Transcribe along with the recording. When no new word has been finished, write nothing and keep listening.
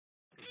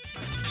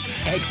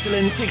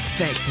Excellence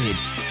Expected,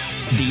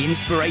 the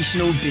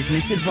Inspirational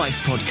Business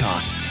Advice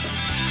Podcast.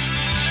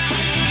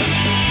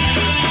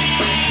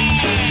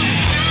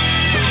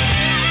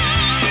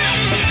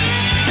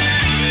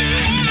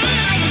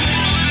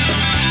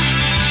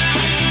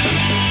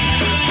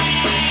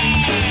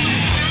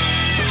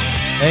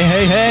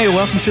 Hey,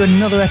 welcome to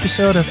another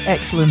episode of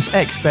Excellence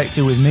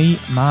Expected with me,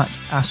 Mark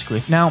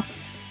Asquith. Now,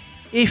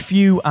 if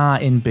you are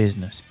in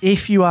business,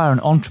 if you are an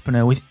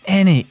entrepreneur with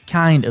any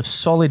kind of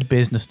solid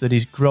business that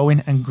is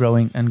growing and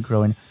growing and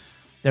growing,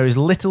 there is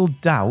little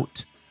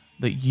doubt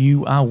that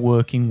you are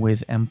working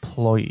with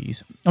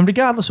employees. And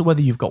regardless of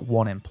whether you've got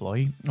one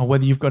employee or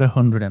whether you've got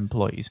 100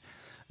 employees,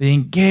 the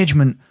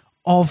engagement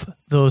of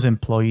those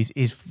employees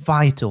is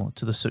vital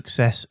to the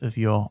success of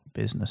your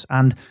business.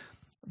 And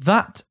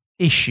that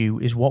issue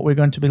is what we're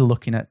going to be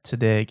looking at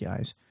today,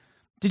 guys.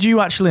 Did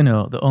you actually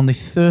know that only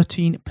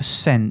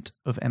 13%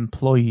 of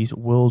employees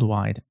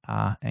worldwide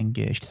are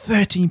engaged?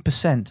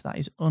 13%, that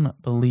is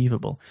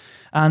unbelievable.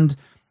 And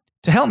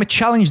to help me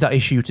challenge that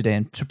issue today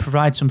and to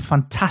provide some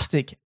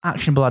fantastic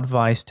actionable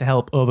advice to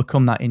help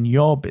overcome that in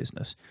your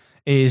business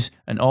is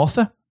an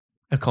author,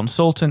 a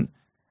consultant,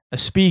 a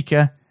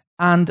speaker,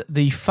 and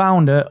the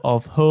founder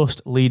of Host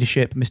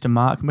Leadership, Mr.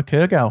 Mark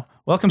McCurgow.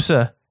 Welcome,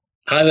 sir.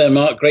 Hi there,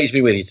 Mark. Great to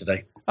be with you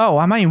today. Oh,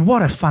 I mean,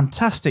 what a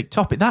fantastic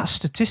topic. That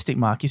statistic,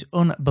 Mark, is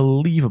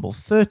unbelievable.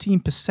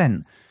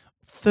 13%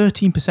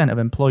 of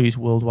employees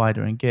worldwide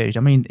are engaged.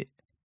 I mean,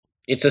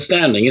 it's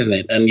astounding, isn't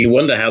it? And you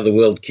wonder how the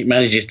world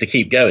manages to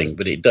keep going,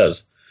 but it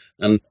does.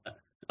 And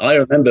I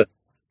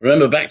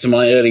remember back to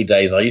my early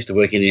days. I used to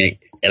work in the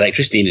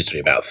electricity industry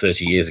about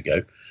 30 years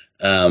ago.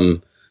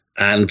 There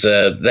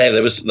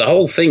was the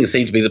whole thing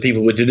seemed to be that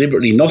people were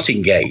deliberately not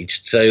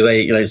engaged. So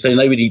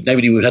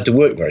nobody would have to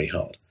work very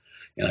hard.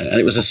 And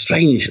it was a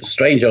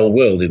strange old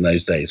world in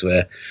those days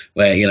where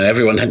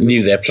everyone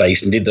knew their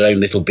place and did their own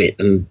little bit,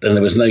 and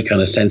there was no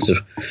kind of sense of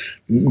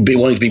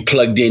wanting to be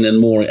plugged in and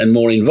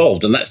more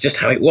involved, and that's just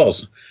how it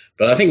was.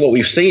 But I think what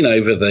we've seen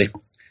over the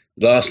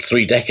last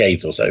 3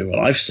 decades or so, what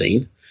I've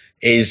seen,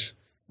 is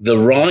the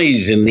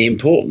rise in the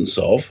importance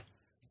of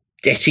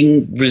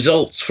getting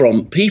results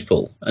from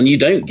people, and you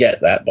don't get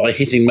that by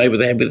hitting them over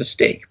the head with a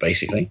stick,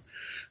 basically.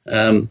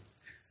 And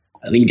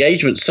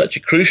engagement's such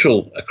a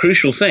crucial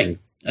thing.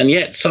 And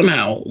yet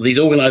somehow these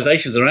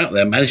organizations are out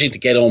there managing to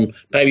get on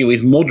maybe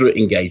with moderate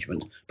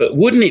engagement. But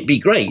wouldn't it be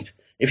great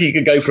if you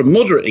could go from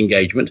moderate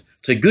engagement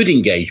to good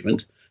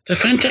engagement to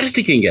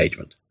fantastic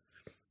engagement?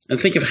 And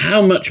think of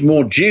how much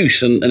more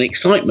juice and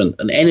excitement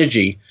and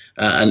energy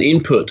and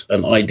input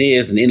and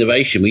ideas and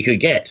innovation we could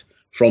get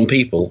from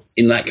people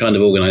in that kind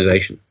of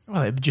organization.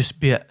 Well, it would just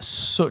be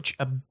such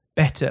a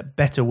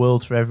better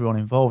world for everyone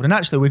involved. And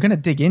actually, we're going to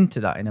dig into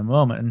that in a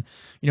moment. And,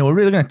 we're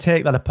really going to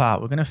take that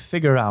apart. We're going to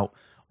figure out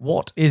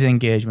what is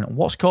engagement,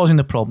 what's causing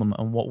the problem,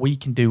 and what we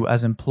can do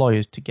as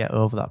employers to get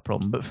over that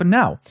problem. But for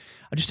now,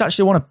 I just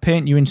actually want to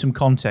paint you in some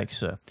context,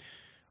 sir.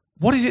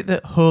 What is it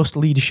that Host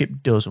Leadership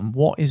does, and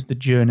what is the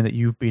journey that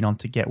you've been on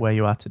to get where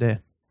you are today?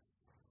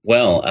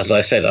 Well, as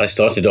I said, I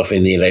started off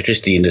in the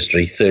electricity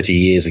industry 30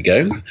 years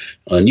ago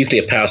on a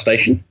nuclear power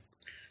station.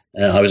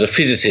 I was a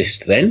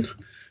physicist then.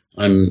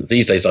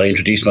 These days I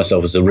introduce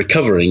myself as a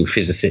recovering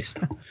physicist,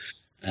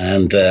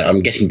 and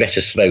I'm getting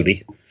better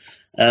slowly.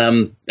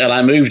 And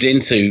I moved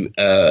into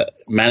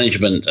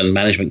management and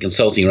management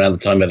consulting around the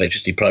time of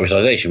electricity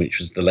privatization, which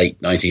was the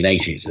late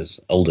 1980s, as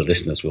older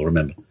listeners will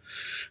remember,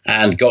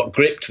 and got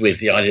gripped with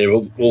the idea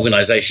of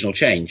organizational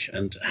change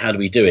and how do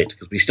we do it?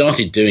 Because we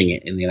started doing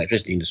it in the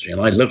electricity industry, and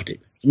I loved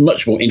it. It was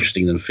much more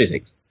interesting than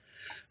physics.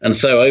 And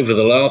so over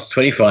the last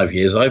 25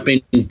 years, I've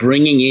been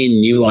bringing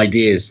in new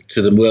ideas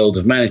to the world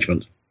of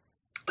management.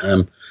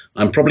 I'm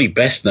probably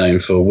best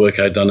known for work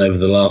I've done over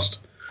the last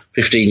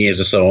 15 years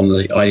or so on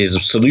the ideas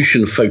of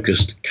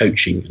solution-focused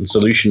coaching and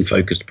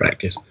solution-focused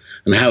practice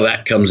and how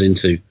that comes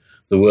into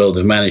the world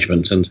of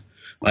management. And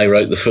I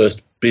wrote the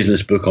first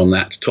business book on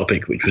that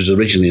topic, which was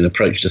originally an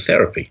approach to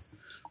therapy,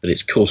 but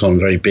it's caught on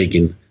very big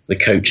in the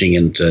coaching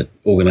and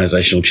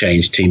organizational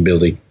change, team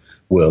building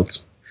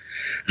worlds.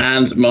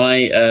 And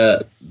my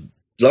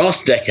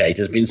last decade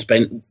has been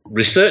spent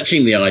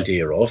researching the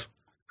idea of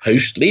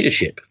host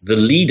leadership, the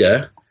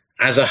leader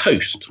as a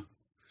host.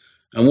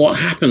 And what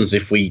happens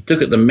if we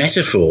look at the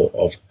metaphor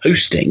of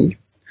hosting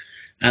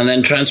and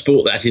then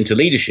transport that into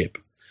leadership?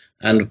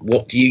 And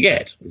what do you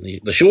get?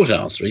 The short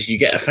answer is you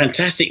get a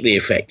fantastically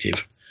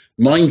effective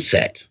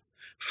mindset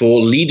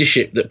for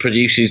leadership that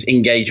produces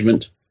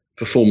engagement,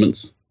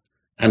 performance,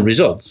 and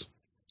results.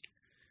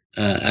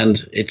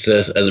 And it's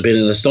been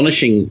an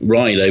astonishing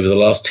ride over the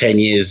last 10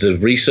 years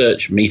of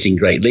research, meeting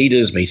great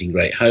leaders, meeting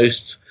great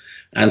hosts,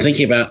 and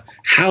thinking about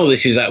how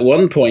this is at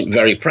one point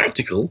very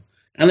practical,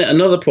 and at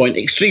another point,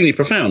 extremely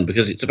profound,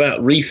 because it's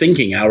about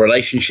rethinking our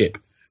relationship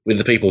with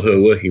the people who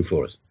are working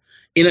for us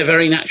in a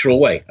very natural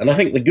way. And I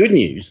think the good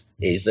news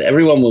is that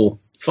everyone will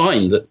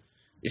find that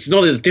it's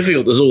not as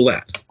difficult as all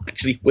that.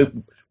 Actually, we're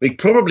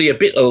probably a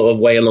bit of a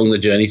way along the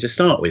journey to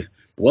start with.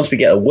 But once we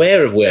get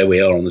aware of where we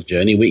are on the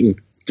journey, we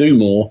can do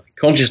more,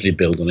 consciously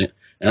build on it,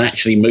 and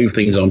actually move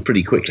things on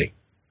pretty quickly.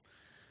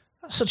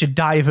 That's such a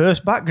diverse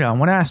background.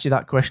 When I asked you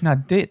that question, I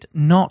did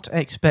not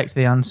expect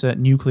the answer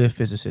nuclear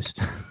physicist.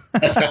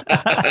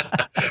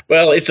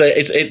 Well,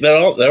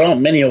 there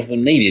aren't many of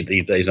them needed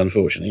these days,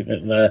 unfortunately.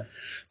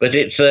 But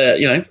it's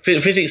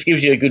physics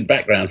gives you a good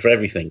background for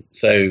everything.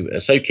 So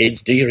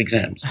kids, do your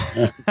exams.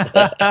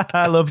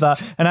 I love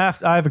that. And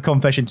I have a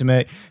confession to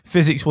make.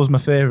 Physics was my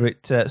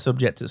favourite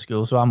subject at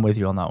school, so I'm with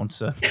you on that one,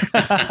 sir.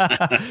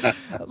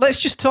 Let's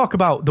just talk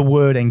about the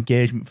word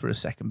engagement for a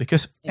second,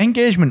 because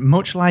engagement,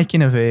 much like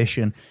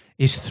innovation,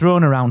 is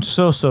thrown around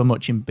so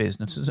much in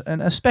business,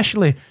 and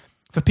especially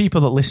for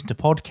people that listen to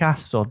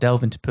podcasts or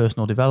delve into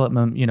personal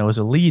development, as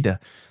a leader.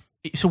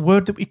 It's a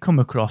word that we come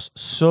across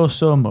so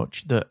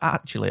much that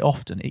actually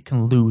often it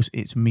can lose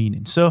its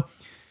meaning. So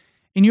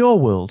in your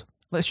world,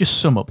 let's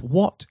just sum up.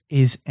 What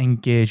is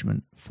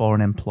engagement for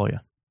an employer?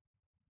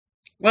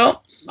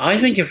 Well, I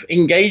think of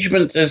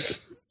engagement as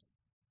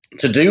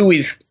to do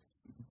with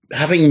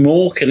having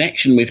more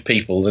connection with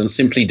people than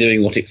simply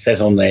doing what it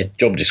says on their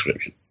job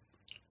description.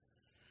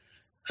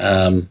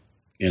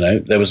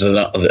 There was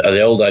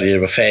the old idea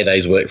of a fair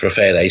day's work for a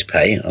fair day's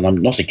pay, and I'm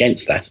not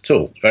against that at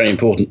all. It's very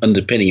important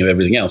underpinning of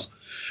everything else.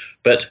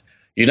 But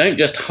you don't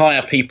just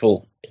hire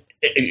people.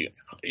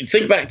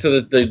 Think back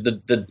to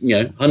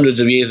the hundreds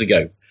of years ago.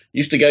 You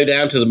used to go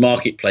down to the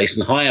marketplace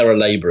and hire a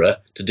labourer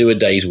to do a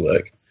day's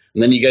work,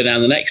 and then you go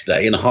down the next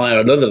day and hire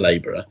another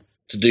labourer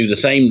to do the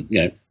same,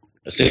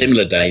 a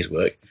similar day's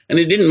work. And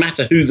it didn't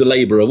matter who the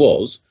labourer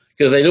was,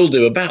 because they'd all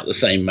do about the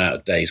same amount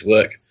of days'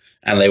 work,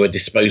 and they were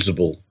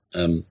disposable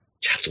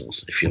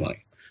chattels, if you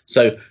like.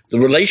 So the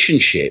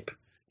relationship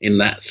in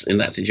that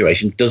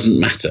situation doesn't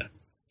matter.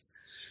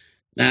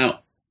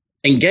 Now,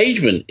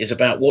 engagement is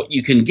about what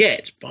you can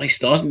get by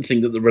starting to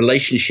think that the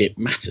relationship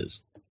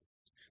matters.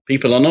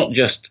 People are not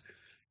just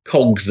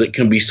cogs that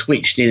can be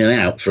switched in and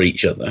out for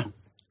each other.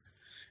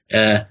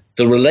 The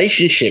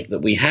relationship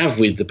that we have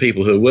with the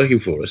people who are working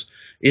for us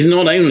is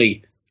not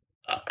only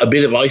a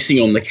bit of icing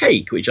on the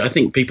cake, which I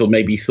think people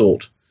maybe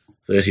thought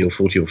 30 or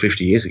 40 or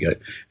 50 years ago.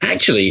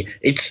 Actually,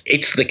 it's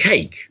the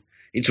cake.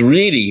 It's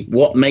really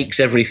what makes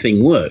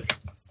everything work.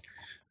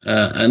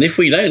 And if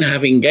we don't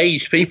have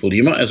engaged people,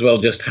 you might as well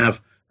just have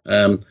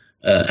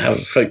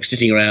folks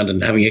sitting around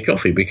and having a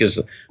coffee,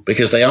 because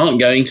they aren't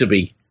going to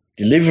be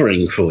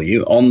delivering for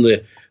you on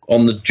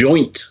the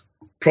joint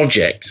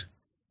project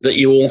that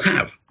you all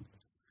have.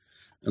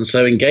 And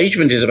so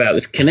engagement is about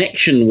this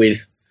connection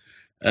with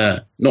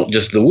not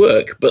just the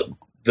work, but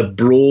the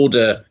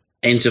broader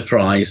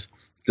enterprise,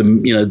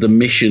 the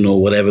mission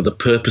or whatever, the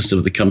purpose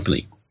of the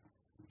company.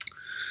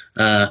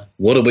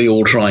 What are we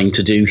all trying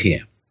to do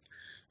here?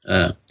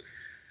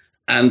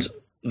 And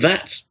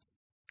that,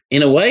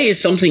 in a way,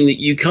 is something that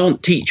you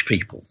can't teach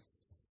people.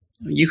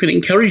 You can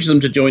encourage them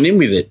to join in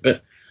with it,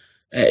 but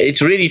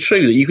it's really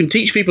true that you can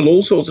teach people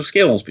all sorts of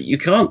skills, but you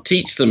can't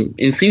teach them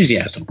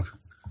enthusiasm.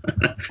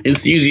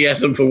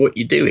 Enthusiasm for what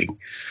you're doing.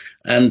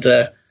 And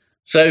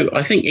so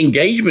I think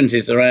engagement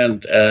is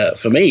around,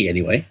 for me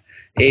anyway,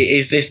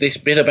 is this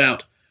bit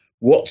about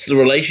what's the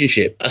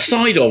relationship,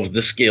 aside of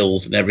the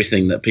skills and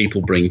everything that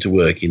people bring to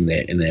work in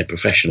their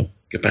professional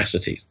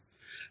capacities.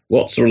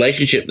 What's the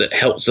relationship that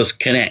helps us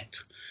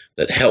connect,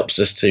 that helps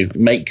us to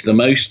make the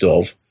most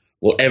of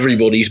what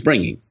everybody's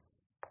bringing?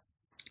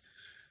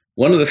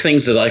 One of the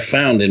things that I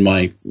found in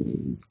my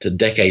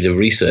decade of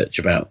research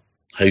about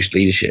host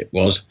leadership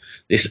was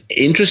this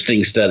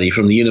interesting study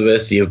from the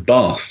University of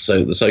Bath,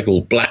 so the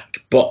so-called black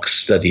box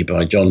study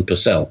by John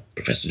Purcell,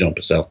 Professor John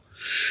Purcell.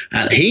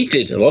 And he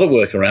did a lot of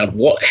work around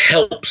what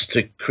helps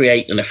to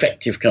create an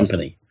effective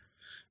company.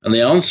 And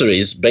the answer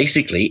is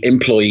basically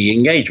employee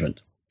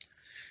engagement.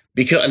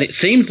 And it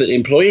seems that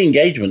employee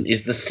engagement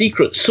is the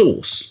secret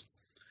sauce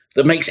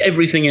that makes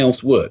everything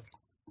else work.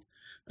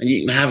 And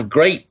you can have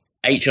great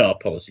HR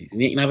policies,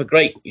 and you can have a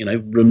great,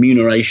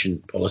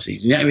 remuneration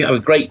policies, and you have a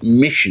great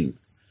mission,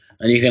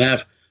 and you can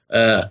have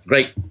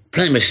great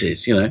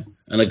premises,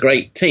 and a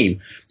great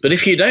team. But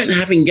if you don't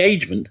have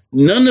engagement,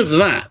 none of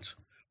that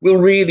will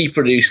really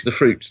produce the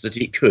fruits that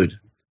it could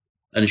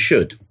and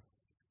should.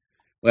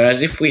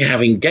 Whereas if we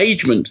have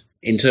engagement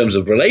in terms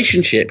of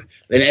relationship,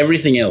 then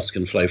everything else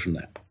can flow from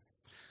that.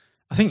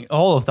 I think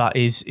all of that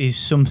is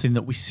something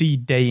that we see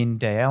day in,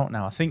 day out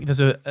now. I think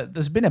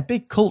there's been a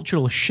big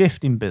cultural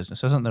shift in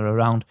business, hasn't there,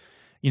 around,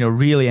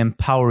 really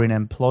empowering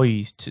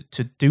employees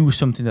to do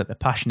something that they're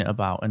passionate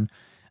about. And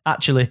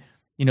actually,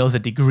 the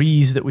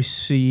degrees that we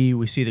see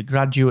the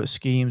graduate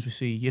schemes, we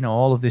see,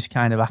 all of this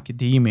kind of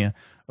academia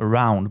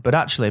around. But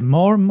actually,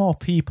 more and more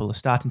people are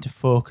starting to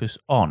focus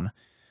on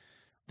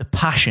the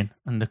passion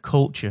and the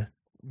culture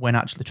when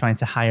actually trying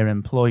to hire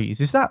employees.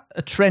 Is that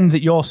a trend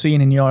that you're seeing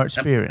in your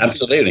experience?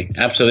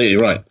 Absolutely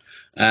right.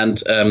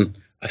 And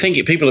I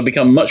think people have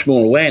become much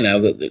more aware now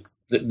that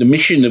the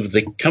mission of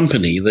the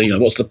company,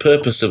 what's the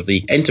purpose of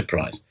the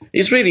enterprise,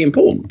 is really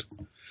important.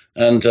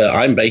 And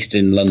I'm based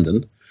in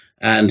London,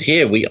 and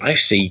here I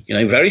see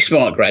very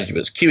smart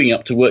graduates queuing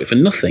up to work for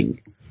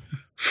nothing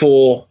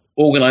for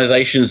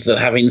organisations that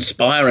have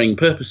inspiring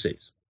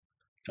purposes,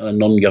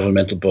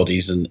 non-governmental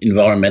bodies and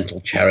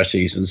environmental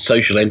charities and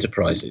social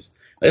enterprises.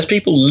 There's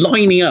people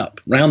lining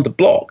up round the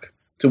block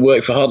to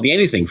work for hardly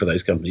anything for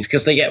those companies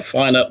because they get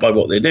fired up by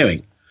what they're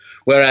doing.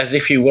 Whereas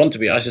if you want to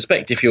be, I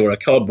suspect if you're a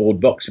cardboard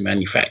box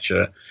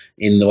manufacturer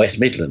in the West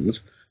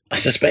Midlands, I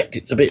suspect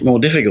it's a bit more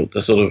difficult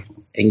to sort of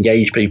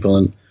engage people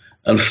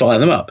and fire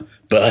them up.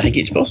 But I think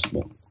it's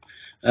possible.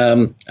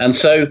 And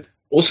so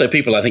also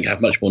people, I think,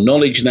 have much more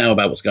knowledge now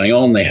about what's going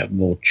on. They have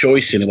more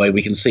choice in a way.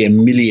 We can see a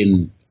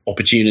million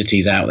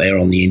opportunities out there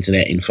on the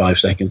internet in 5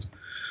 seconds.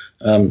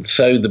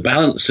 So the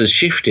balance has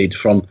shifted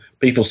from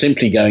people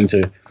simply going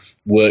to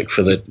work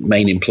for the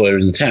main employer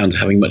in the town to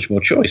having much more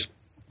choice.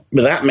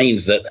 But that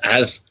means that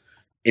as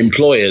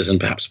employers and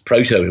perhaps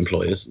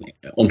proto-employers,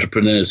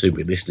 entrepreneurs who'll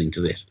be listening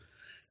to this,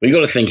 we've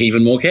got to think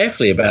even more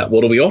carefully about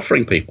what are we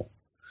offering people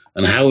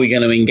and how are we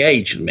going to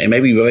engage.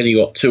 Maybe we've only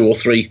got 2 or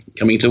 3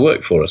 coming to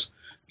work for us.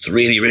 It's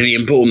really, really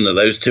important that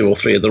those 2 or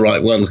 3 are the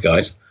right ones,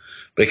 guys,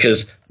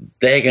 because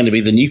they're going to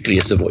be the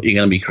nucleus of what you're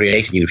going to be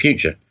creating in the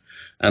future.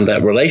 And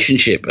that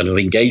relationship and of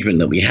engagement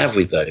that we have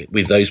with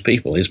those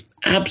people is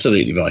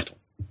absolutely vital.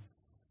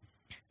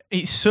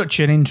 It's such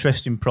an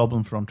interesting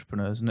problem for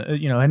entrepreneurs, and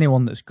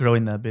anyone that's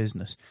growing their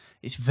business.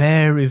 It's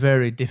very,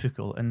 very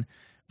difficult. And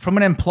from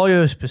an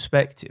employer's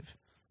perspective,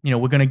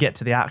 we're going to get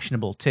to the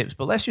actionable tips,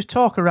 but let's just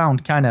talk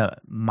around kind of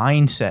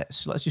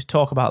mindsets. Let's just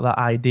talk about that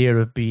idea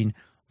of being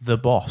the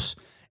boss.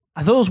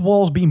 Are those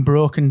walls being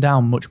broken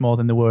down much more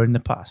than they were in the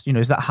past?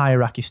 Is that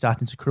hierarchy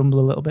starting to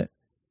crumble a little bit?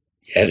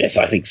 Yeah, yes,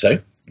 I think so,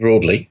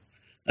 broadly.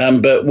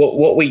 But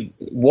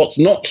what's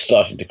not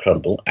starting to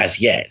crumble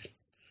as yet,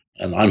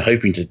 and I'm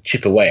hoping to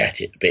chip away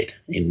at it a bit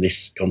in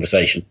this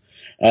conversation,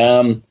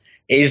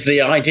 is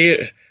the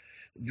idea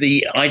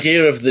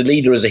of the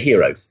leader as a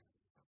hero.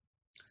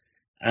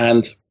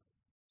 And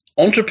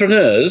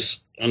entrepreneurs,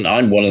 and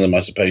I'm one of them,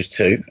 I suppose,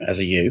 too, as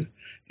are you,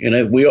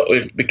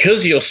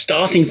 because you're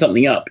starting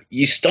something up,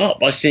 you start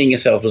by seeing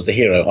yourself as the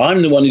hero.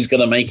 I'm the one who's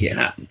going to make it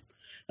happen.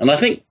 And I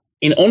think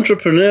in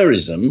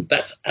entrepreneurism,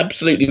 that's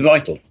absolutely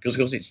vital because, of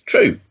course, it's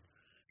true.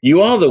 You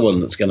are the one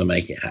that's going to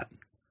make it happen.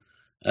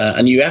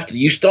 And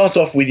you start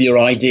off with your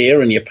idea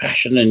and your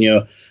passion and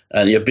your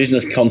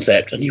business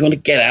concept, and you want to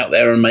get out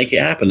there and make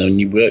it happen.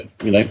 And you work,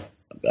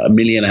 1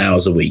 million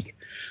hours a week.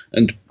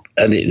 And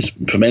it's,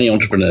 for many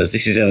entrepreneurs,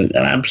 this is an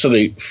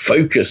absolute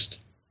focused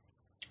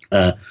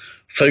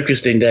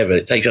endeavor.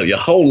 It takes up your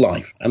whole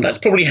life. And that's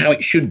probably how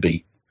it should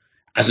be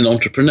as an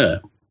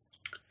entrepreneur.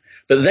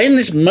 But then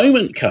this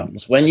moment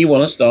comes when you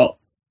want to start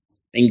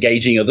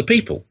engaging other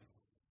people.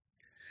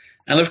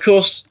 And of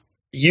course,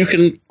 you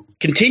can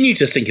continue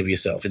to think of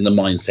yourself in the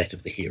mindset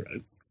of the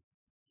hero.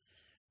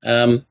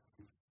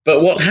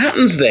 But what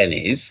happens then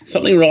is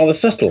something rather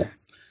subtle.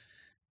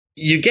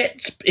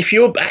 If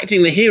you're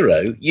acting the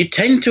hero, you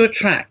tend to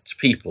attract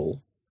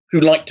people who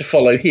like to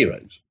follow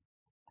heroes.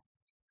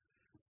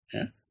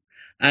 Yeah?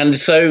 And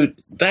so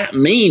that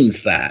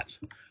means that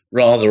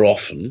rather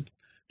often,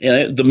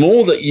 the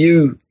more that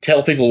you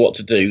tell people what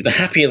to do, the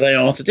happier they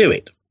are to do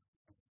it.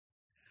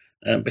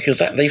 Because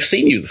they've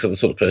seen you for the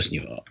sort of person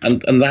you are.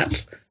 And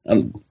that's,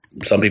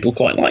 some people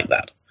quite like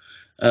that.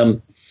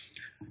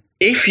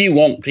 If you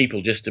want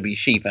people just to be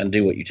sheep and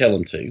do what you tell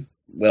them to,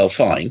 well,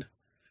 fine.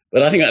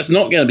 But I think that's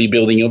not going to be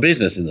building your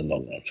business in the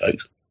long run,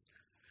 folks.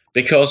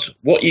 Because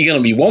what you're going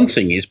to be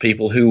wanting is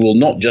people who will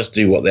not just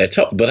do what they're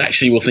told, but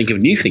actually will think of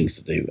new things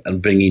to do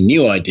and bring in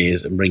new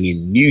ideas and bring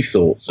in new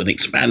thoughts and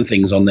expand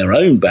things on their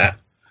own bat,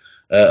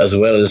 as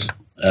well as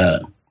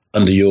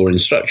under your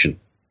instruction.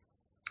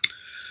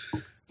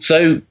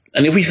 So,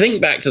 and if we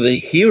think back to the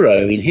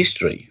hero in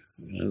history,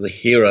 the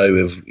hero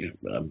of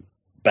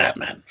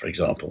Batman, for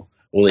example,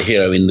 or the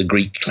hero in the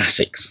Greek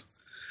classics,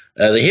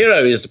 the hero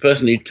is the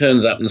person who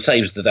turns up and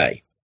saves the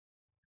day,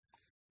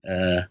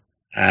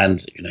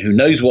 and who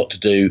knows what to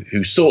do,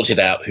 who sorts it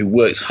out, who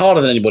works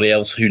harder than anybody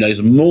else, who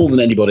knows more than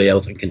anybody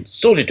else, and can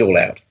sort it all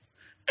out.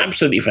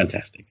 Absolutely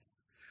fantastic.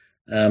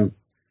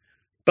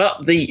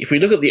 But if we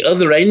look at the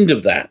other end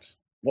of that,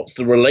 what's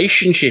the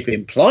relationship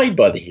implied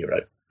by the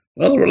hero?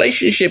 Well, the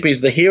relationship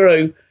is the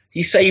hero,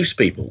 he saves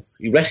people,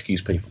 he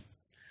rescues people.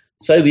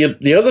 So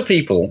the other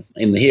people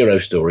in the hero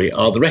story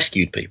are the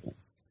rescued people.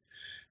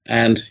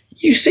 And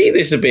you see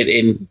this a bit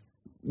in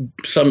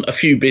a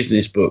few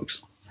business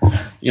books.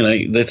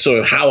 The sort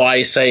of how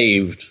I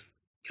saved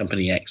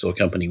company X or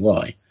company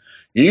Y.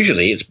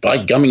 Usually it's by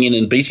gumming in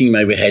and beating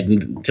them over the head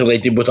until they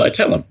did what I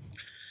tell them.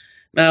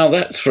 Now,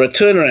 that's for a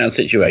turnaround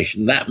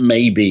situation. That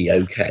may be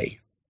okay.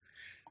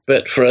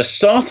 But for a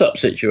startup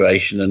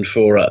situation and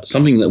for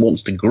something that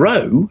wants to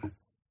grow,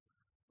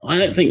 I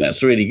don't think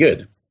that's really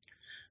good.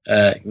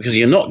 Because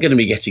you're not going to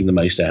be getting the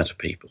most out of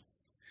people.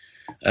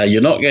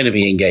 You're not going to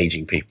be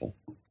engaging people.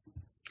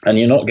 And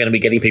you're not going to be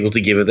getting people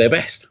to give it their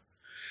best.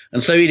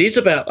 And so it is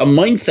about a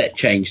mindset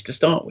change to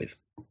start with.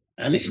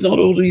 And it's not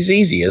always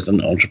easy as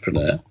an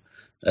entrepreneur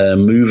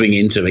moving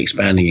into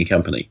expanding a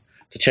company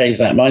to change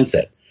that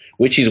mindset,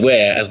 which is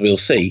where, as we'll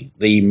see,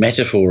 the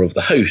metaphor of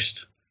the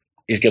host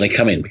is going to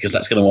come in, because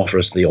that's going to offer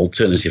us the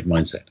alternative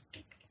mindset.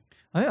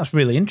 I think that's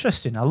really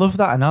interesting. I love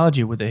that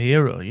analogy with the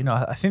hero.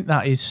 I think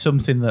that is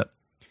something that,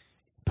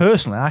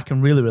 personally, I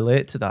can really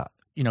relate to that.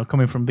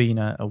 coming from being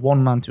a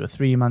 1-man to a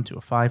 3-man to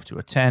a 5 to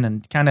a 10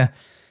 and kind of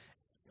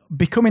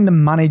becoming the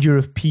manager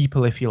of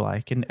people, if you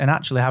like, and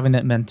actually having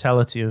that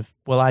mentality of,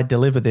 well, I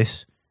deliver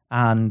this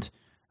and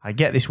I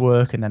get this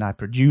work and then I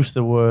produce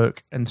the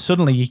work, and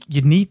suddenly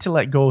you need to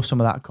let go of some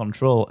of that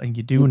control, and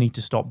you do need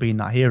to stop being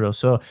that hero.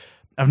 So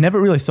I've never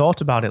really thought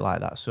about it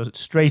like that. So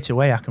straight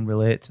away I can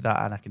relate to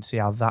that, and I can see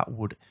how that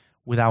would,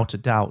 without a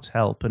doubt,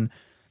 help. And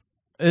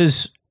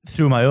as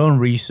through my own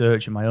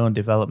research and my own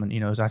development,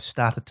 as I've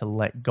started to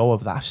let go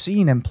of that, I've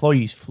seen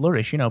employees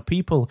flourish,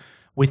 people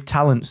with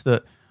talents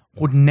that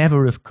would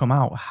never have come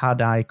out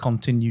had I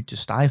continued to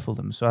stifle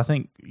them. So I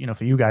think,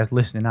 for you guys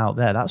listening out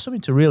there, that's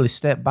something to really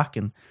step back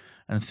and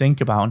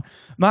think about. And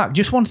Mark,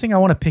 just one thing I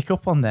want to pick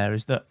up on there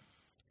is that,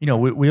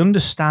 we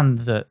understand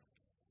that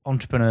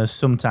entrepreneurs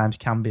sometimes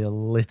can be a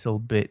little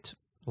bit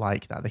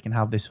like that. They can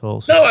have this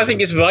whole... No, I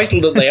think it's vital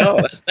that they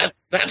are.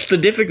 That's the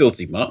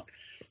difficulty, Mark.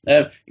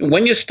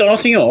 When you're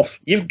starting off,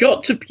 you've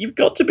got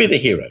to be the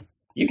hero.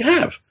 You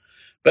have.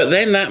 But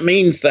then that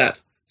means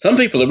that some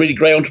people are really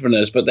great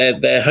entrepreneurs, but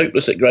they're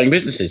hopeless at growing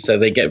businesses, so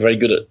they get very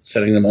good at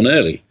selling them on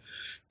early.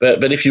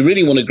 But if you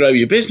really want to grow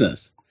your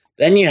business,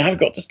 then you have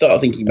got to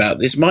start thinking about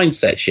this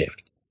mindset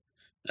shift.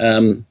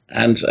 And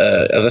as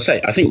I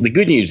say, I think the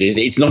good news is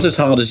it's not as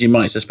hard as you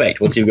might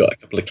suspect once you've got a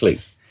couple of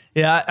clues.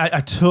 Yeah,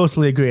 I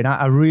totally agree. And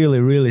I really,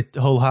 really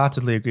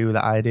wholeheartedly agree with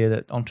that idea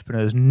that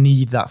entrepreneurs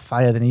need that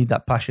fire, they need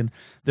that passion.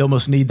 They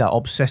almost need that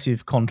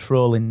obsessive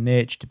controlling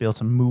nature to be able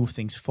to move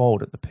things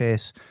forward at the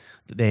pace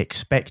that they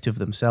expect of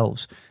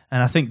themselves.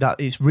 And I think that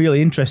it's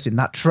really interesting,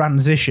 that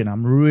transition.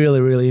 I'm really,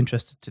 really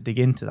interested to dig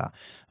into that.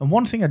 And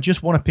one thing I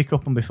just want to pick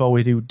up on before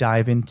we do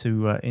dive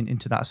into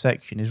that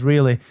section is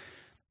really,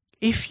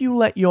 if you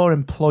let your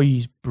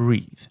employees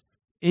breathe,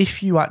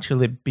 if you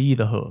actually be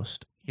the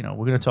host,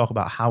 we're going to talk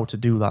about how to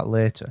do that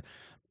later.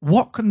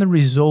 What can the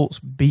results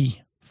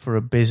be for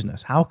a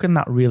business? How can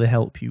that really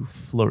help you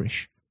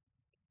flourish?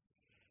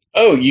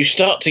 Oh, you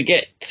start to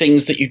get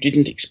things that you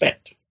didn't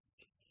expect.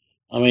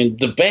 I mean,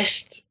 the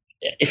best,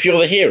 if you're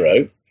the hero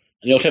and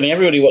you're telling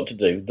everybody what to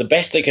do, the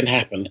best that can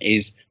happen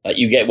is that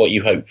you get what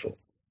you hope for,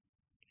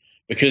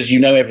 because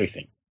you know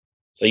everything.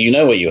 So you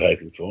know what you're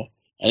hoping for.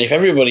 And if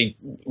everybody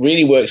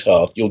really works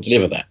hard, you'll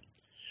deliver that.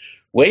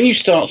 When you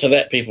start to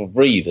let people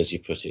breathe, as you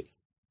put it,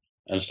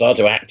 and start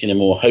to act in a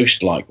more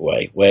host-like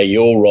way, where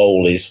your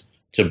role is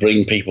to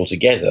bring people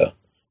together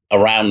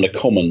around a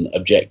common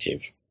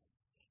objective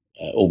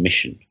or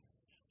mission,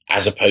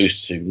 as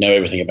opposed to know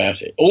everything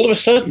about it, all of a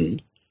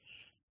sudden,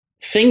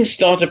 things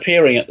start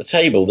appearing at the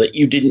table that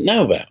you didn't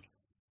know about.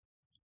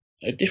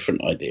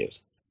 Different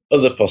ideas,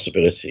 other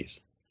possibilities,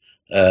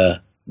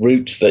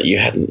 routes that you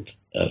hadn't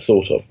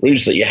thought of,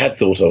 routes that you had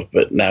thought of,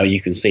 but now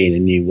you can see in a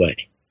new way.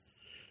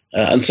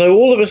 And so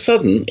all of a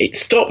sudden, it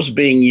stops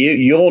being you.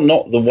 You're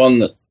not the one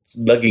that's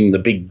lugging the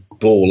big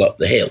ball up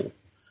the hill,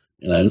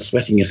 and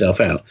sweating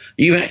yourself out.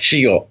 You've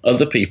actually got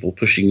other people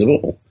pushing the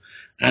ball,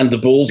 and the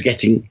ball's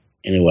getting,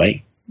 in a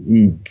way,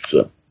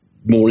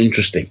 more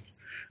interesting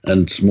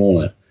and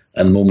smaller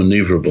and more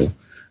maneuverable,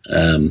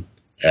 and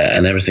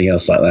everything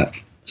else like that.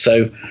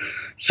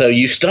 So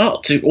you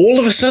start to, all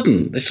of a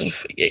sudden, this sort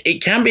of,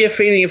 it can be a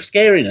feeling of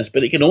scariness,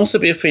 but it can also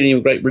be a feeling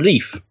of great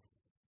relief.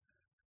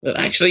 That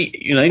actually,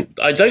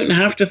 I don't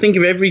have to think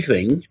of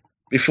everything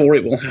before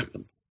it will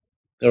happen.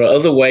 There are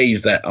other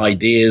ways that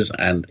ideas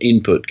and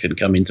input can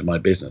come into my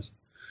business,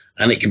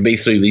 and it can be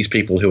through these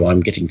people who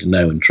I'm getting to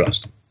know and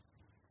trust.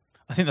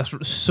 I think that's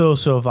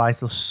so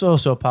vital,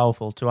 so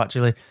powerful to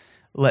actually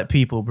let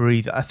people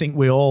breathe. I think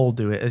we all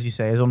do it, as you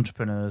say, as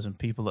entrepreneurs and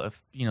people that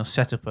have,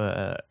 set up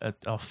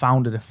or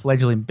founded a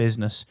fledgling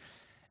business.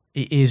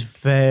 It is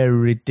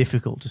very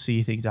difficult to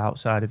see things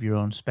outside of your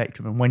own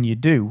spectrum. And when you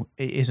do,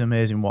 it is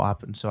amazing what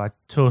happens. So I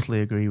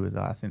totally agree with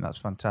that. I think that's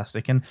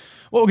fantastic. And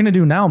what we're going to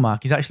do now,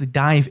 Mark, is actually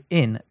dive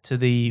in to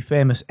the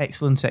famous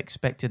Excellence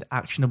Expected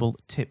Actionable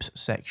Tips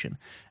section.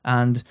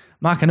 And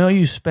Mark, I know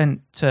you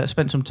spent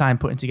some time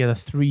putting together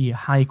 3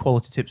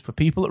 high-quality tips for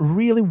people that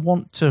really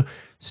want to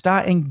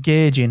start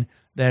engaging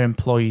their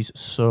employees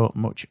so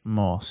much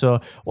more.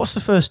 So what's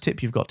the first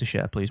tip you've got to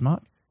share, please,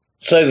 Mark?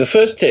 So the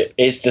first tip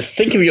is to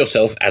think of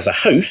yourself as a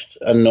host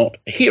and not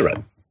a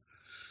hero.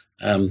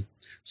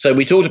 So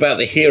we talked about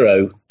the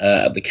hero,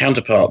 the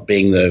counterpart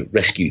being the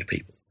rescued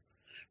people.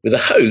 With a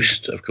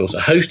host, of course,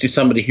 a host is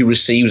somebody who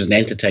receives and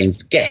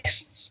entertains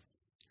guests.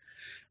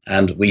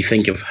 And we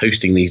think of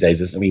hosting these days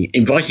as,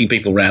 inviting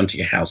people round to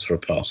your house for a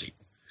party.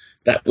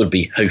 That would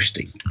be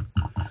hosting.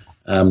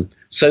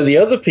 So the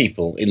other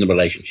people in the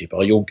relationship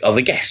are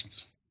the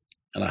guests.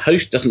 And a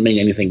host doesn't mean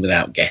anything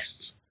without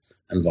guests,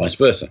 and vice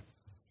versa.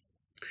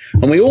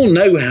 And we all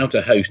know how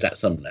to host at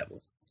some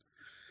level.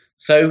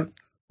 So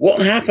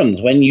what happens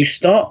when you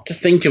start to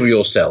think of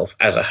yourself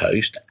as a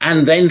host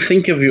and then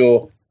think of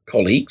your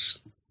colleagues,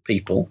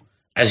 people,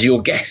 as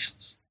your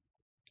guests?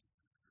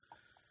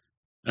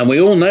 And we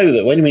all know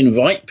that when we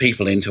invite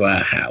people into our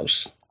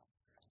house,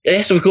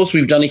 yes, of course,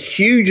 we've done a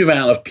huge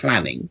amount of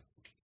planning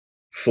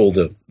for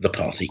the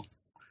party.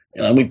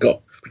 We've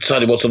got we've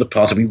decided what sort of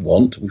party we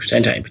want. We've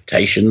sent out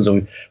invitations,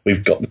 and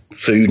we've got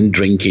food and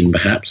drink in,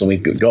 perhaps, and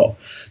we've got,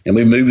 and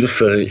we move the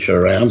furniture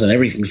around, and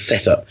everything's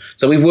set up.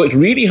 So we've worked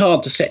really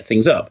hard to set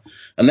things up.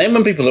 And then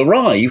when people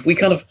arrive, we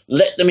kind of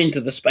let them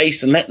into the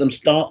space and let them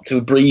start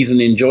to breathe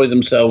and enjoy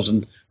themselves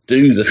and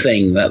do the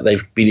thing that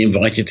they've been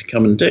invited to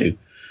come and do,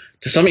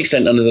 to some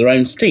extent under their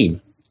own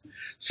steam.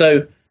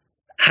 So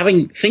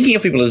thinking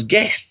of people as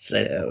guests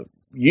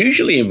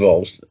usually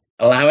involves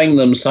allowing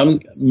them some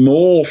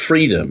more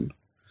freedom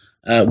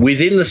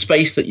within the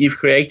space that you've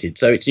created.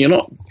 So you're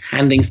not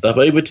handing stuff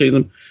over to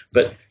them,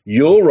 but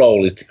your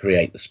role is to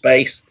create the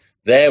space.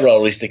 Their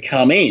role is to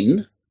come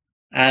in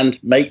and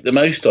make the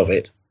most of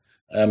it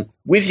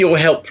with your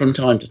help from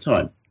time to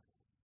time.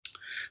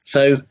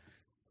 So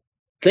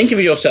think of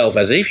yourself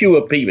as if you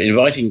were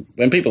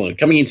when people are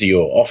coming into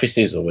your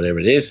offices or whatever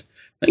it is.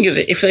 Think of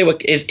it,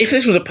 if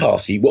this was a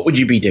party, what would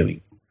you be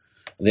doing?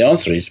 And the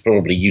answer is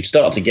probably you'd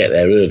start to get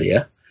there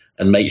earlier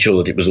and make sure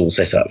that it was all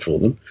set up for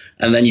them.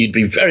 And then you'd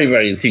be very,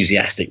 very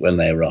enthusiastic when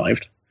they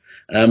arrived.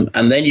 And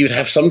then you'd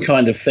have some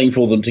kind of thing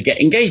for them to get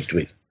engaged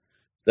with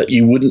that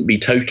you wouldn't be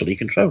totally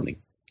controlling.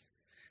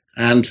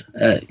 And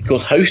of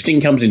course, hosting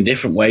comes in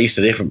different ways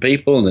to different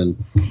people. And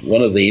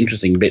one of the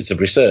interesting bits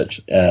of research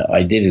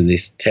I did in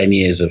this 10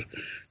 years of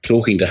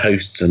talking to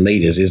hosts and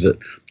leaders is that,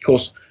 of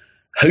course,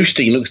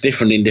 hosting looks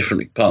different in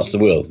different parts of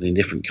the world, in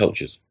different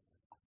cultures.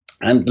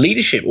 And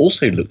leadership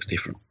also looks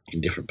different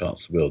in different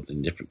parts of the world,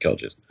 in different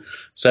cultures.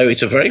 So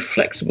it's a very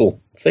flexible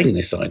thing,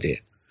 this idea.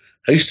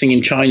 Hosting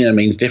in China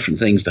means different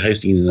things to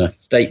hosting in the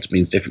United States,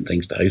 means different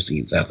things to hosting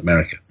in South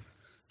America,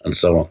 and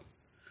so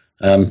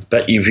on.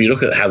 But if you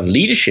look at how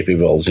leadership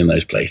evolves in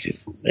those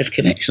places, there's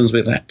connections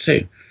with that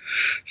too.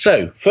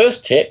 So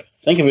first tip,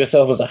 think of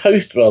yourself as a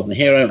host rather than a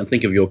hero, and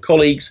think of your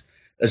colleagues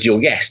as your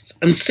guests,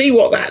 and see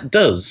what that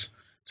does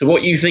to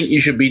what you think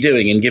you should be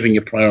doing and giving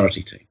your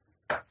priority to.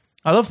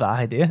 I love that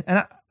idea.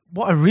 And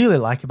what I really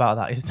like about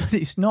that is that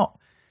it's not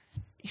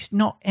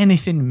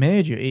anything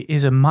major. It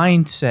is a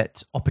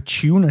mindset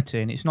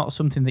opportunity, and it's not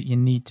something that you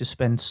need to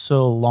spend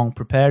so long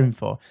preparing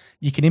for.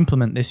 You can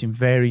implement this in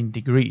varying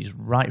degrees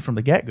right from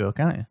the get-go,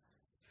 can't you?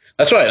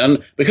 That's right.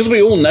 And because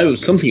we all know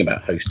something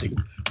about hosting,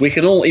 we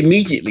can all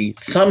immediately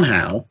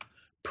somehow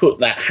put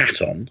that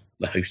hat on,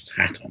 the host's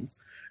hat on,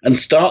 and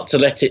start to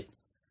let it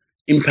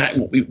impact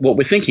what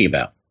we're thinking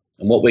about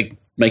and what we're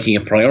making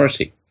a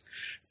priority.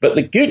 But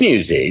the good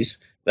news is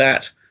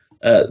that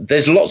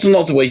there's lots and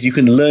lots of ways you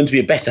can learn to be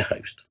a better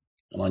host.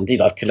 And indeed,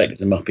 I've collected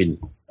them up in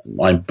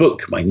my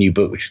new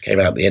book, which came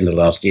out at the end of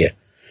last year,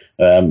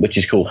 which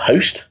is called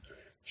Host,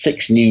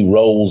 6 New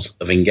Roles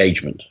of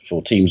Engagement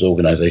for Teams,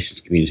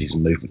 Organizations, Communities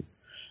and Movement,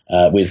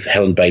 with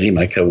Helen Bailey,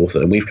 my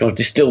co-author. And we've kind of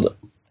distilled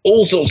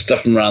all sorts of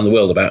stuff from around the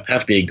world about how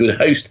to be a good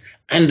host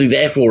and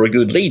therefore a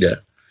good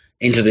leader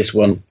into this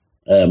one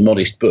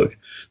modest book.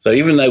 So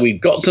even though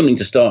we've got something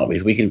to start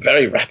with, we can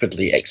very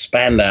rapidly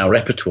expand our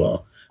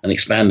repertoire and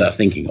expand our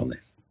thinking on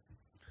this.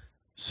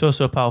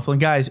 So powerful. And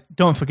guys,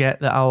 don't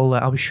forget that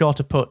I'll be sure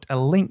to put a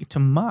link to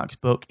Mark's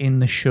book in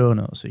the show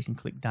notes, so you can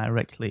click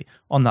directly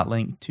on that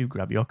link to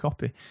grab your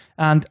copy.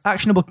 And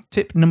actionable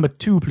tip number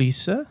 2, please,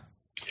 sir.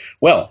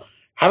 Well,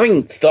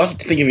 having started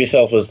to think of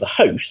yourself as the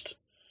host,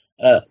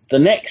 the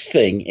next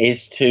thing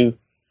is to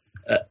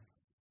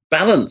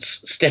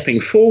balance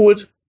stepping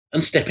forward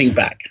and stepping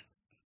back.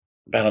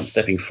 Balance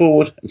stepping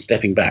forward and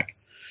stepping back.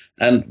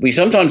 And we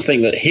sometimes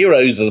think that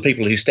heroes are the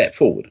people who step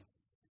forward.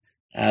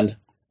 And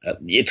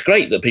it's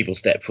great that people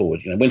step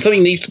forward. You know, when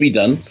something needs to be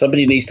done,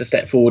 somebody needs to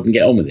step forward and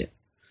get on with it.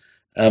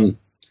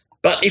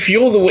 But if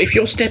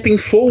you're stepping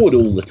forward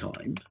all the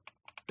time,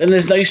 then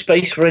there's no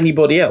space for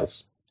anybody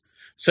else.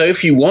 So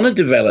if you want to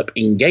develop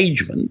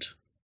engagement,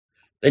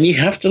 then you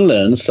have to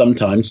learn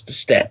sometimes to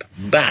step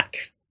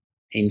back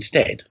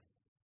instead.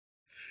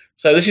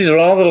 So this is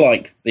rather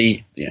like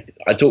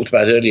I talked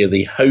about earlier,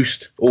 the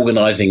host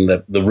organizing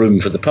the room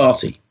for the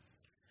party.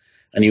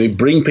 And you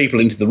bring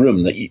people into the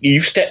room that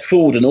you step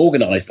forward and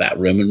organize that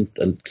room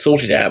and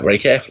sort it out very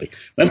carefully.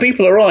 When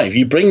people arrive,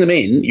 you bring them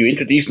in, you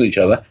introduce them to each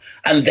other,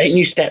 and then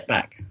you step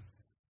back.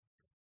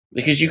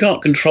 Because you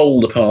can't control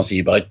the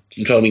party by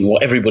controlling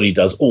what everybody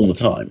does all the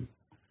time.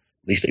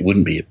 At least it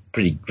wouldn't be a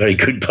very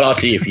good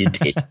party if you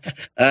did.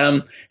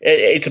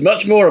 It's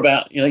much more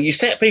about, you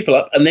set people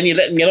up and then you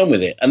let them get on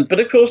with it.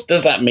 But of course,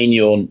 does that mean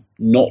you're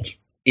not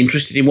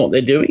interested in what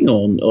they're doing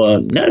or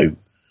no?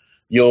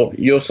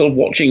 You're sort of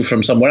watching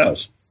from somewhere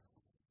else.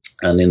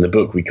 And in the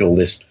book, we call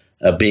this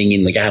being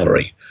in the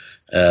gallery,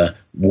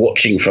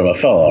 watching from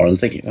afar and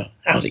thinking,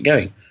 how's it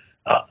going?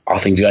 Are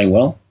things going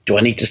well? Do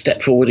I need to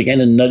step forward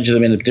again and nudge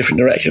them in a different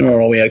direction,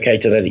 or are we okay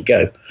to let it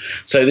go?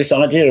 So this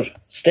idea of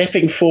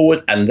stepping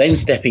forward and then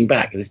stepping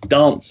back, this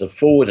dance of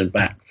forward and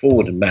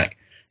back,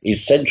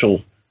 is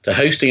central to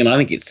hosting, and I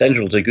think it's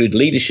central to good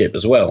leadership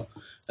as well,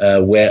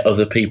 where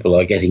other people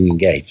are getting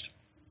engaged.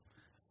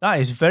 That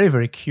is very,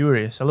 very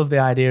curious. I love the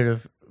idea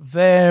of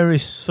very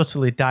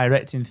subtly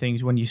directing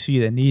things when you see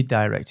they need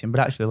directing,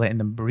 but actually letting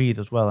them breathe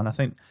as well. And I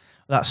think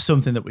that's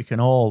something that we can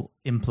all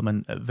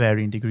implement at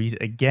varying degrees.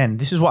 Again,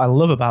 this is what I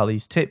love about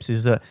these tips,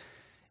 is that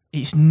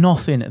it's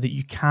nothing that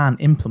you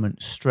can't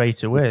implement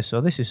straight away.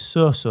 So this is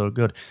so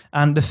good.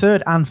 And the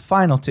third and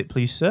final tip,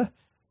 please, sir.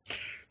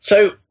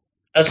 So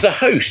as the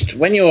host,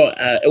 when you're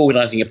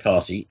organising a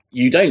party,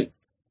 you don't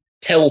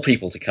tell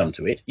people to come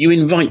to it, you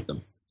invite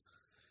them.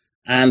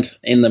 And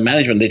in the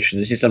management literature,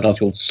 this is sometimes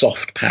called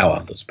soft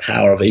power. There's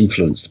power of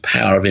influence, the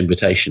power of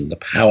invitation, the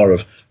power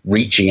of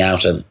reaching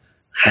out a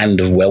hand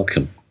of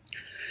welcome.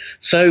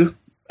 So,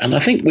 and I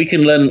think we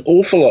can learn an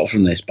awful lot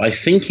from this by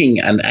thinking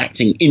and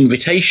acting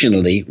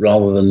invitationally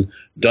rather than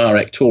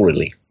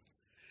directorially.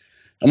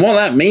 And what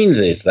that means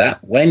is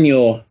that when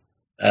you're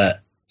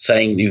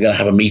saying you're going to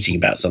have a meeting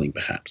about something,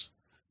 perhaps,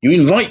 you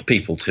invite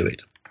people to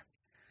it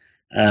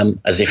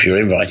as if you're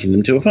inviting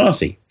them to a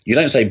party. You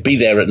don't say, be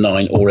there at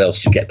 9 or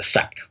else you get the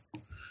sack.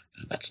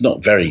 That's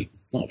not very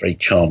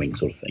charming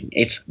sort of thing.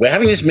 We're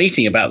having this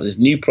meeting about this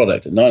new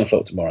product at 9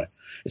 o'clock tomorrow.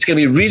 It's going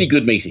to be a really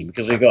good meeting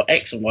because we've got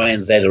X and Y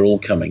and Z are all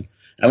coming.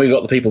 And we've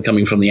got the people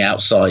coming from the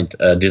outside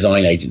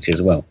design agency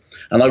as well.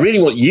 And I really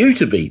want you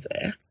to be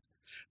there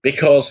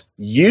because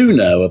you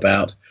know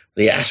about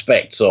the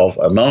aspects of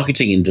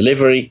marketing and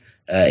delivery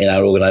in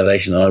our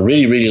organization. And I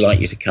really, really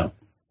like you to come.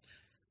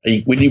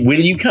 Will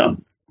you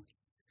come?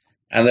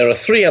 And there are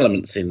 3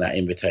 elements in that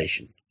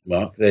invitation,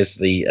 Mark. There's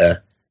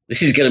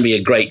this is going to be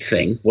a great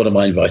thing. What am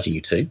I inviting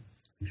you to?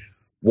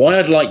 Why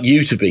I'd like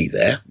you to be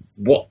there.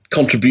 What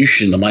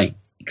contribution am I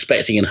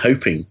expecting and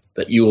hoping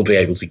that you will be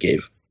able to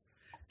give?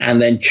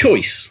 And then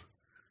choice.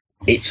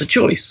 It's a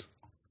choice.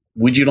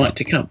 Would you like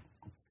to come?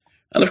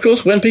 And of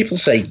course, when people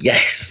say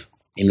yes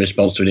in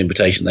response to an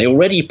invitation, they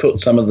already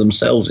put some of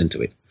themselves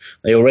into it.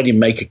 They already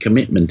make a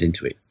commitment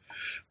into it.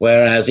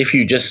 Whereas if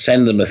you just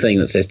send them a thing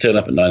that says turn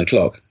up at 9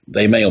 o'clock,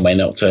 they may or may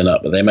not turn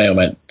up, but they may or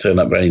may not turn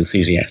up very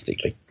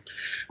enthusiastically.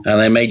 And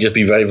they may just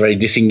be very, very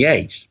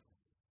disengaged.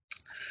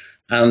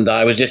 And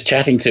I was just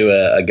chatting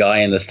to a guy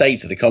in the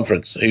States at a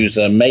conference who's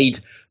made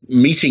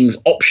meetings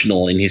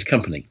optional in his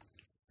company.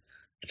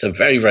 It's a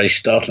very, very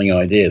startling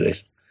idea,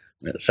 this,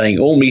 saying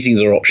all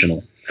meetings are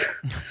optional.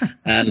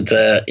 And,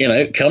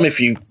 come if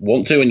you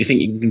want to and you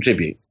think you can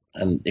contribute.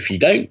 And if you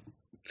don't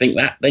think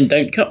that, then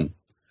don't come.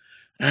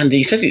 And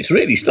he says it's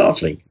really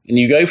startling. And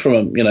you go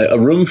from a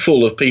room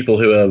full of people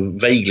who are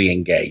vaguely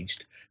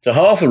engaged to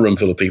half a room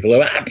full of people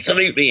who are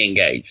absolutely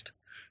engaged.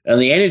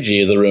 And the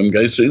energy of the room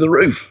goes through the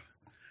roof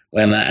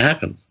when that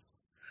happens.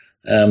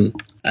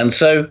 And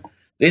so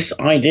this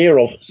idea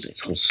of,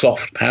 it's called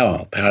soft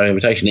power of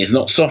invitation. It's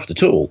not soft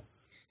at all.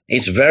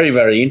 It's very,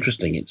 very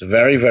interesting. It's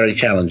very, very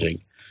challenging.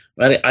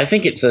 But I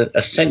think it's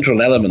a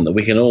central element that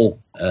we can all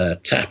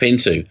tap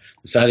into.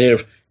 This idea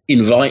of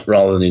invite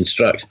rather than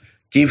instruct.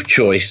 Give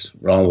choice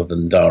rather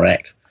than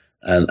direct.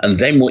 And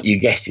then what you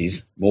get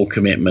is more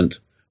commitment,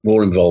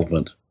 more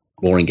involvement,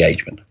 more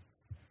engagement.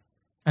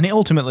 And it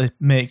ultimately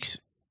makes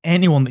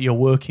anyone that you're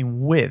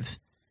working with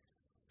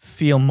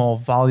feel more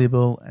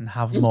valuable and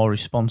have more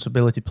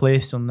responsibility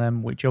placed on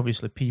them, which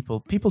obviously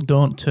people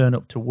don't turn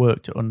up to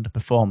work to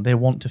underperform. They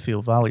want to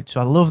feel valued.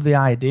 So I love the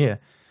idea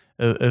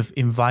of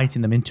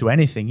inviting them into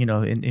anything,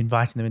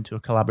 inviting them into a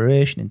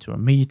collaboration, into a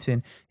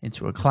meeting,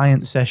 into a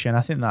client session.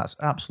 I think that's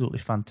absolutely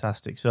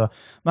fantastic. So,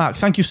 Mark,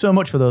 thank you so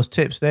much for those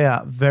tips. They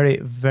are very,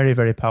 very,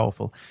 very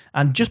powerful.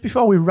 And just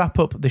before we wrap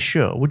up the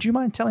show, would you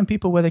mind telling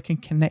people where they can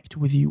connect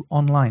with you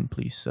online,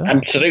 please, sir?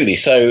 Absolutely.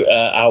 So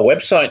our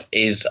website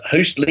is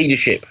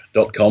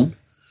hostleadership.com,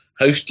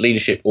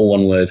 hostleadership, all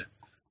one word,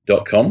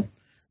 .com.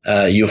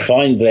 You'll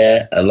find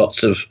there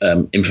lots of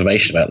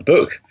information about the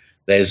book.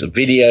 There's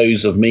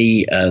videos of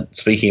me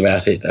speaking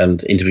about it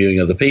and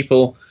interviewing other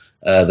people.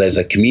 There's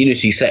a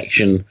community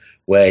section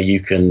where you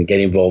can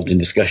get involved in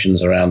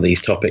discussions around these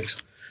topics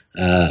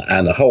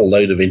and a whole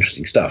load of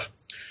interesting stuff.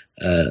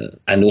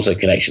 And also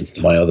connections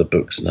to my other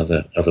books and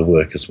other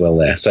work as well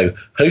there. So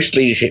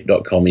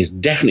hostleadership.com is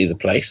definitely the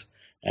place.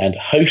 And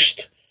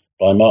Host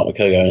by Mark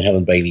McCogo and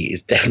Helen Bailey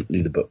is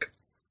definitely the book.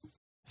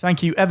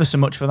 Thank you ever so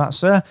much for that,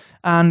 sir.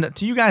 And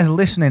to you guys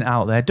listening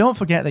out there, don't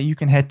forget that you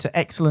can head to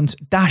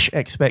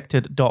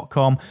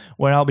excellence-expected.com,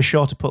 where I'll be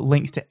sure to put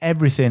links to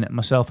everything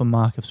myself and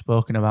Mark have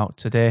spoken about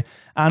today.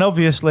 And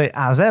obviously,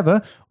 as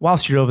ever,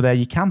 whilst you're over there,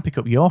 you can pick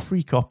up your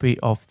free copy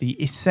of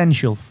the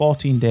essential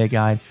 14-day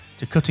guide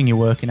to cutting your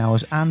working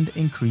hours and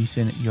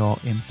increasing your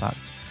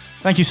impact.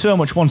 Thank you so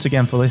much once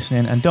again for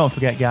listening. And don't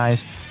forget,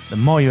 guys, the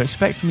more you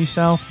expect from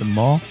yourself, the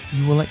more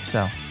you will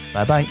excel.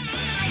 Bye-bye.